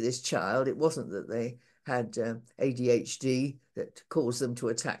maybe this child, it wasn't that they had ADHD that caused them to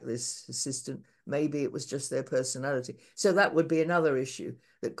attack this assistant. Maybe it was just their personality. So that would be another issue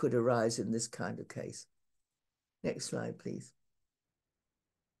that could arise in this kind of case. Next slide, please.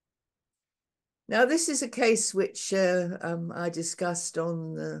 Now, this is a case which I discussed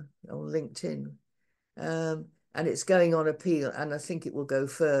on LinkedIn, and it's going on appeal, and I think it will go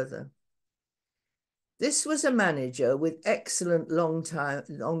further. This was a manager with excellent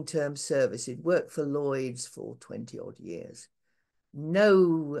long-term service. He'd worked for Lloyd's for 20-odd years.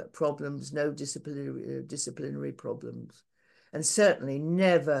 No problems, no disciplinary problems, and certainly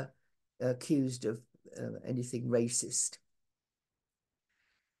never accused of anything racist.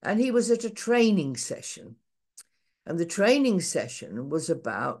 And he was at a training session, and the training session was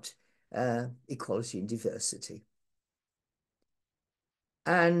about equality and diversity.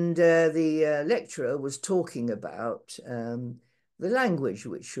 And the lecturer was talking about the language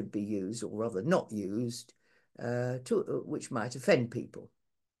which should be used, or rather not used, which might offend people.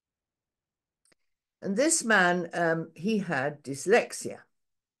 And this man, he had dyslexia.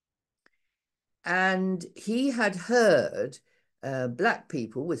 And he had heard Black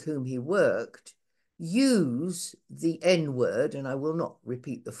people with whom he worked use the N word, and I will not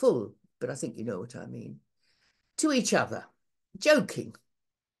repeat the full, but I think you know what I mean, to each other, joking.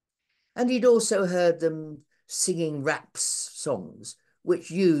 And he'd also heard them singing rap songs,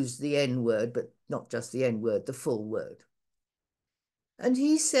 which used the N word, but not just the N word, the full word. And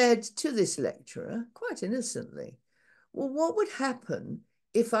he said to this lecturer, quite innocently, well, what would happen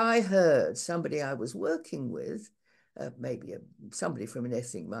if I heard somebody I was working with, maybe somebody from an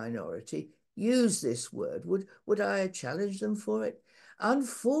ethnic minority, use this word? Would I challenge them for it?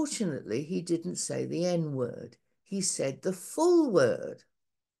 Unfortunately, he didn't say the N word. He said the full word.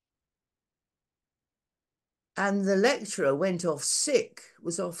 And the lecturer went off sick,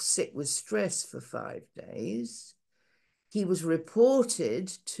 was off sick with stress for 5 days. He was reported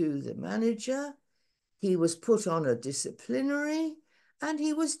to the manager. He was put on a disciplinary, and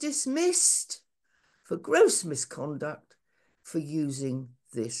he was dismissed for gross misconduct for using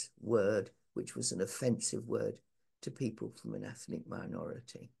this word, which was an offensive word to people from an ethnic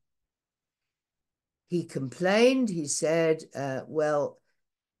minority. He complained. He said, well,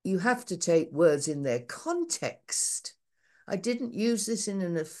 you have to take words in their context. I didn't use this in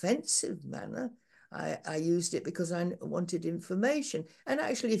an offensive manner. I used it because I wanted information. And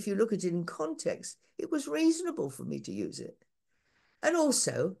actually, if you look at it in context, it was reasonable for me to use it. And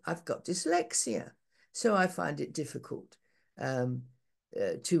also, I've got dyslexia, so I find it difficult to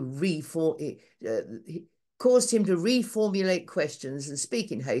it caused him to reformulate questions and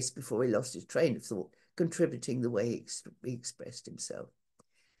speak in haste before he lost his train of thought, contributing the way he expressed himself.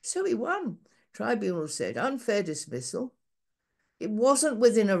 So he won. Tribunal said unfair dismissal. It wasn't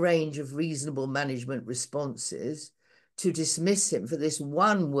within a range of reasonable management responses to dismiss him for this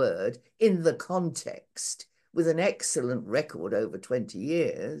one word in the context with an excellent record over 20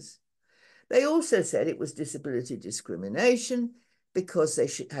 years. They also said it was disability discrimination because they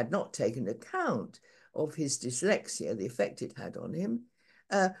had not taken account of his dyslexia, the effect it had on him.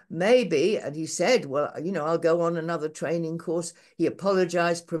 Maybe, and he said, well, you know, I'll go on another training course. He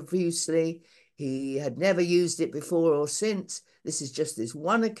apologized profusely. He had never used it before or since. This is just this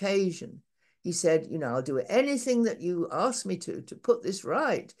one occasion. He said, you know, I'll do anything that you ask me to put this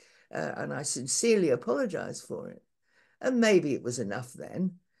right. And I sincerely apologize for it. And maybe it was enough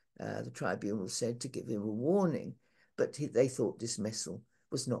then, the tribunal said, to give him a warning. But they thought dismissal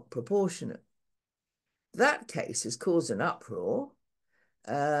was not proportionate. That case has caused an uproar.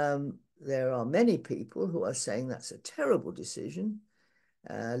 There are many people who are saying that's a terrible decision.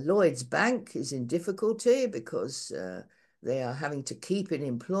 Lloyd's Bank is in difficulty because they are having to keep in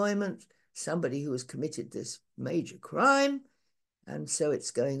employment somebody who has committed this major crime, and so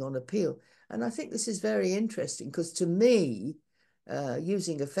it's going on appeal. And I think this is very interesting because to me,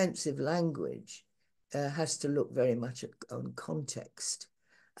 using offensive language has to look very much on context.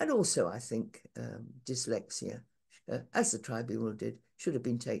 And also, I think dyslexia, as the tribunal did, should have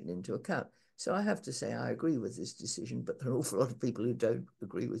been taken into account. So I have to say I agree with this decision, but there are an awful lot of people who don't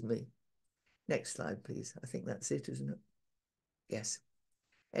agree with me. Next slide, please. I think that's it, isn't it? Yes.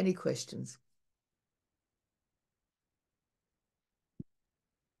 Any questions?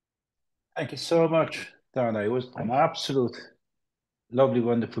 Thank you so much, Dana. It was an absolute lovely,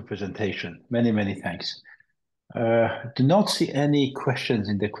 wonderful presentation. Many, many thanks. Do not see any questions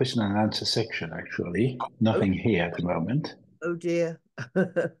in the question and answer section, actually. Nothing here at the moment. Oh, dear.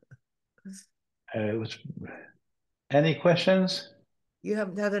 Any questions? You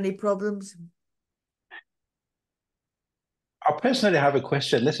haven't had any problems? I personally have a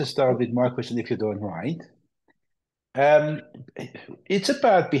question. Let's just start with my question, if you don't mind. Um, it's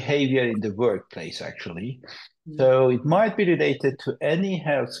about behavior in the workplace, actually. So it might be related to any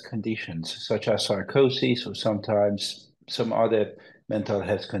health conditions, such as psychosis or sometimes some other mental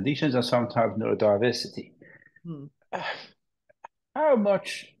health conditions and sometimes neurodiversity. Hmm. How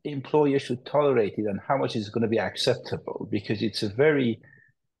much employers should tolerate it and how much is going to be acceptable? Because it's a very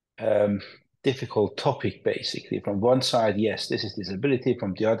um, difficult topic, basically. From one side, yes, this is disability.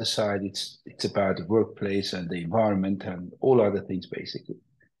 From the other side, it's about the workplace and the environment and all other things, basically.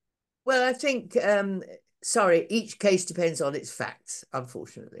 Well, I think, sorry, each case depends on its facts,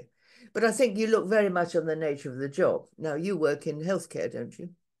 unfortunately. But I think you look very much on the nature of the job. Now, you work in healthcare, don't you?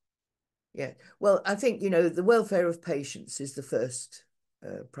 Yeah. Well, I think, the welfare of patients is the first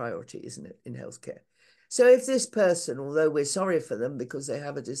priority, isn't it, in healthcare? So if this person, although we're sorry for them because they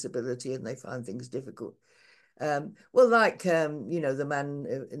have a disability and they find things difficult, well, like, the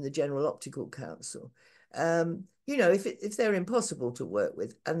man in the General Optical Council, if they're impossible to work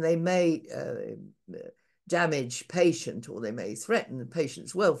with and they may damage patient or they may threaten the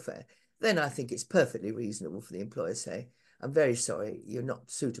patient's welfare, then I think it's perfectly reasonable for the employer to say, I'm very sorry, you're not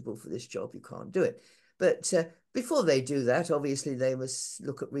suitable for this job, you can't do it. But before they do that, obviously they must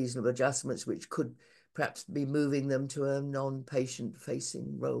look at reasonable adjustments, which could perhaps be moving them to a non-patient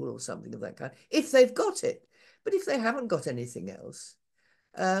facing role or something of that kind, if they've got it. But if they haven't got anything else,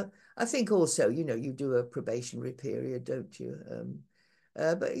 I think also, you do a probationary period, don't you?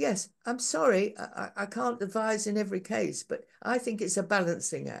 But yes, I'm sorry, I can't advise in every case, but I think it's a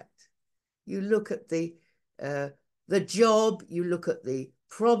balancing act. You look at the job, you look at the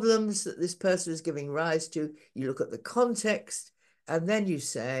problems that this person is giving rise to, you look at the context, and then you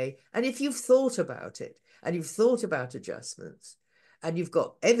say, and if you've thought about it, and you've thought about adjustments, and you've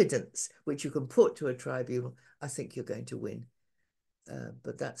got evidence which you can put to a tribunal, I think you're going to win.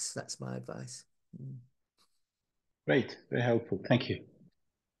 But that's my advice. Great, very helpful. Thank you.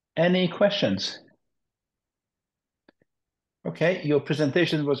 Any questions? Okay, your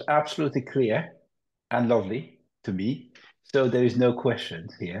presentation was absolutely clear and lovely to me. So there is no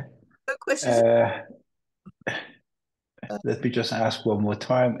questions here. No questions? Uh, Let me just ask one more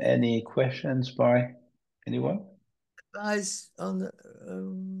time. Any questions by anyone? Advice on the.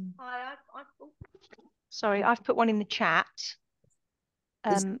 Hi, sorry, I've put one in the chat.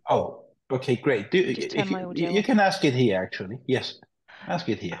 Oh, okay, great. Just turn my audio You off. can ask it here, actually. Yes, ask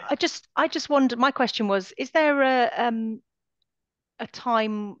it here. I just wondered, my question was, is there a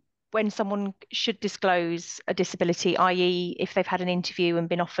time when someone should disclose a disability, i.e., if they've had an interview and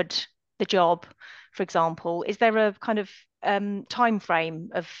been offered the job, for example, is there a kind of time frame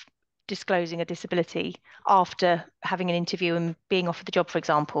of disclosing a disability after having an interview and being offered the job, for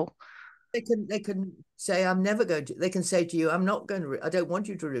example? They can say, I'm never going to. They can say to you, I'm not going to. I don't want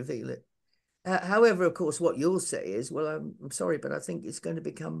you to reveal it. However, of course, what you'll say is, well, I'm sorry, but I think it's going to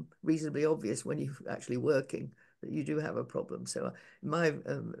become reasonably obvious when you're actually working that you do have a problem. So my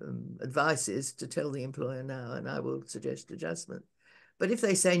advice is to tell the employer now, and I will suggest adjustment. But if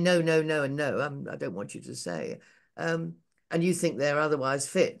they say no, no, no, and no, I don't want you to say, and you think they're otherwise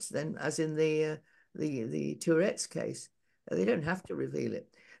fit, then as in the Tourette's case, they don't have to reveal it.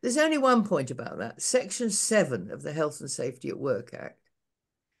 There's only one point about that. Section 7 of the Health and Safety at Work Act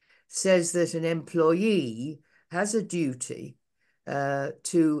says that an employee has a duty to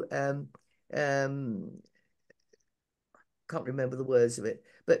can't remember the words of it,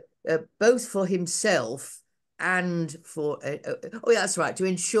 but both for himself and for oh, yeah, that's right, to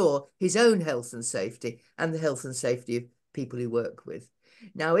ensure his own health and safety and the health and safety of people he work with.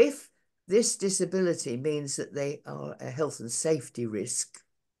 Now, if this disability means that they are a health and safety risk,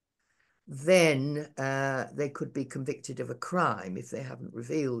 then they could be convicted of a crime if they haven't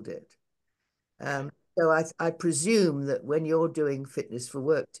revealed it. So I presume that when you're doing fitness for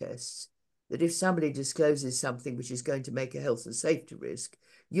work tests, that if somebody discloses something which is going to make a health and safety risk,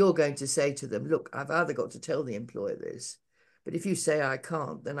 you're going to say to them, look, I've either got to tell the employer this, but if you say I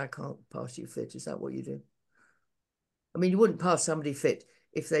can't, then I can't pass you fit. Is that what you do? I mean, you wouldn't pass somebody fit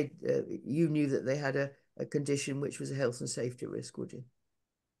if you knew that they had a condition which was a health and safety risk, would you?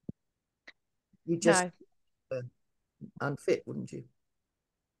 You just No. Unfit, wouldn't you?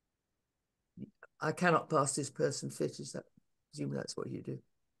 I cannot pass this person fit. Is that? I presume that's what you do.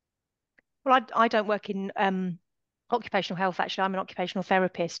 Well, I don't work in occupational health, actually. I'm an occupational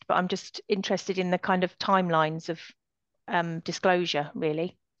therapist, but I'm just interested in the kind of timelines of disclosure,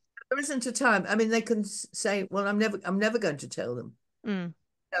 really. There isn't a time. I mean, they can say, well, I'm never going to tell them. Mm.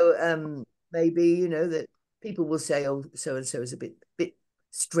 So maybe, that people will say, oh, so-and-so is a bit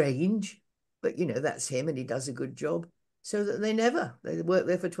strange, but, you know, that's him and he does a good job. So that they work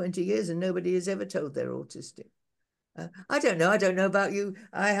there for 20 years and nobody has ever told they're autistic. I don't know. I don't know about you.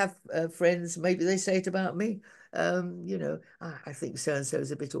 I have friends, maybe they say it about me. You know, I think so-and-so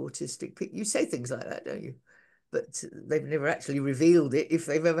is a bit autistic. You say things like that, don't you? But they've never actually revealed it if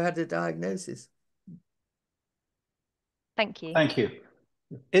they've ever had a diagnosis. Thank you. Thank you.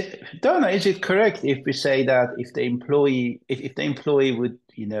 Donna, is it correct if we say that if the employee would,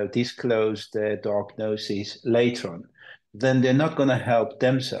 you know, disclose their diagnosis later on, then they're not going to help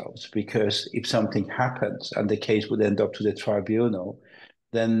themselves, because if something happens and the case would end up to the tribunal,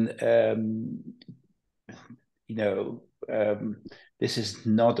 then you know, this is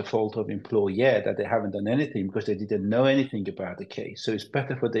not the fault of employer that they haven't done anything because they didn't know anything about the case. So it's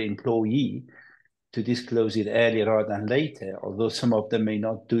better for the employee to disclose it earlier rather than later, although some of them may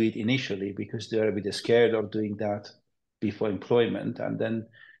not do it initially because they're a bit scared of doing that before employment, and then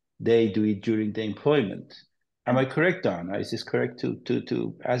they do it during the employment. Am I correct, Donna? Is this correct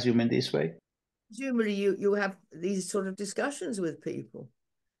to assume in this way? Presumably you have these sort of discussions with people.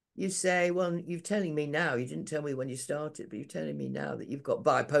 You say, well, you're telling me now, you didn't tell me when you started, but you're telling me now that you've got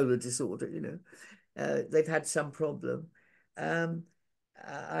bipolar disorder, you know, they've had some problem.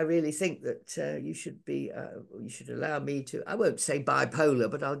 I really think that you should allow me to, I won't say bipolar,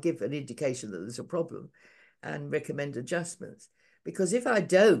 but I'll give an indication that there's a problem and recommend adjustments. Because if I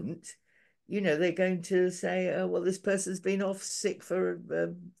don't, you know, they're going to say, oh, well, this person's been off sick for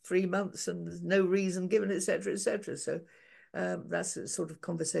 3 months and there's no reason given, etc., etc. So that's the sort of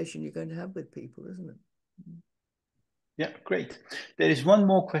conversation you're going to have with people, isn't it? Yeah, great. There is one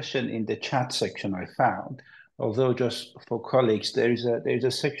more question in the chat section I found, although just for colleagues, there is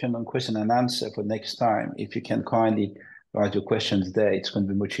a section on question and answer for next time. If you can kindly write your questions there, it's going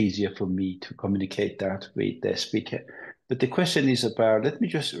to be much easier for me to communicate that with the speaker. But the question is about, let me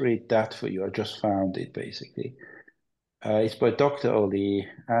just read that for you. I just found it basically. It's by Dr. Oli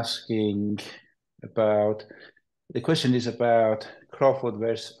asking about, the question is about Crawford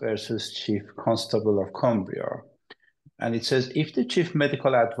versus Chief Constable of Cumbria. And it says, if the chief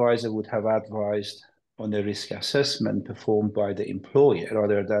medical advisor would have advised on a risk assessment performed by the employer,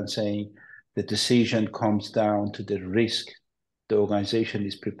 rather than saying the decision comes down to the risk the organization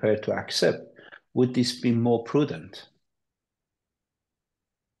is prepared to accept, would this be more prudent?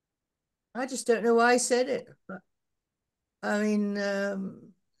 I just don't know why I said it. I mean,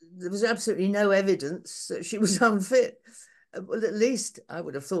 there was absolutely no evidence that she was unfit. Well, at least I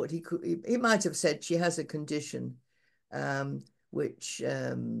would have thought he might have said she has a condition, which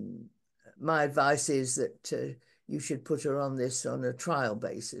my advice is that you should put her on this on a trial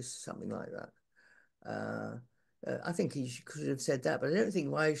basis, something like that. I think he could have said that, but I don't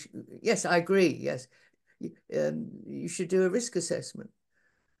think why. Yes, I agree. Yes, you should do a risk assessment.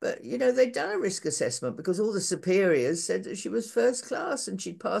 But, you know, they'd done a risk assessment because all the superiors said that she was first class and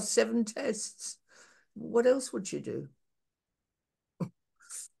she'd passed 7 tests. What else would she do?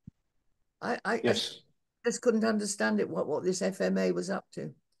 I just couldn't understand it, what this FMA was up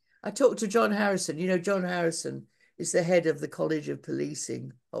to. I talked to John Harrison. You know, John Harrison is the head of the College of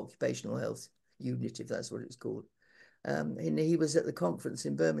Policing Occupational Health Unit, if that's what it's called. And he was at the conference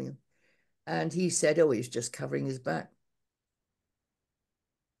in Birmingham. And he said, oh, he's just covering his back,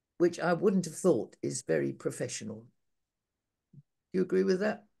 which I wouldn't have thought is very professional. Do you agree with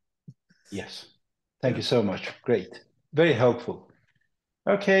that? Yes. Thank you so much. Great. Very helpful.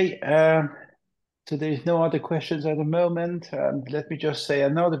 Okay. So there is no other questions at the moment. Let me just say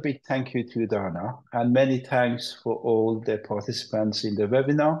another big thank you to Dana, and many thanks for all the participants in the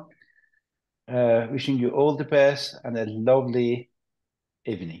webinar. Wishing you all the best and a lovely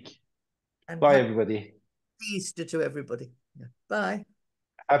evening. And bye, everybody. Happy Easter to everybody. Yeah. Bye.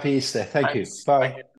 Happy Easter. Thank you. Bye.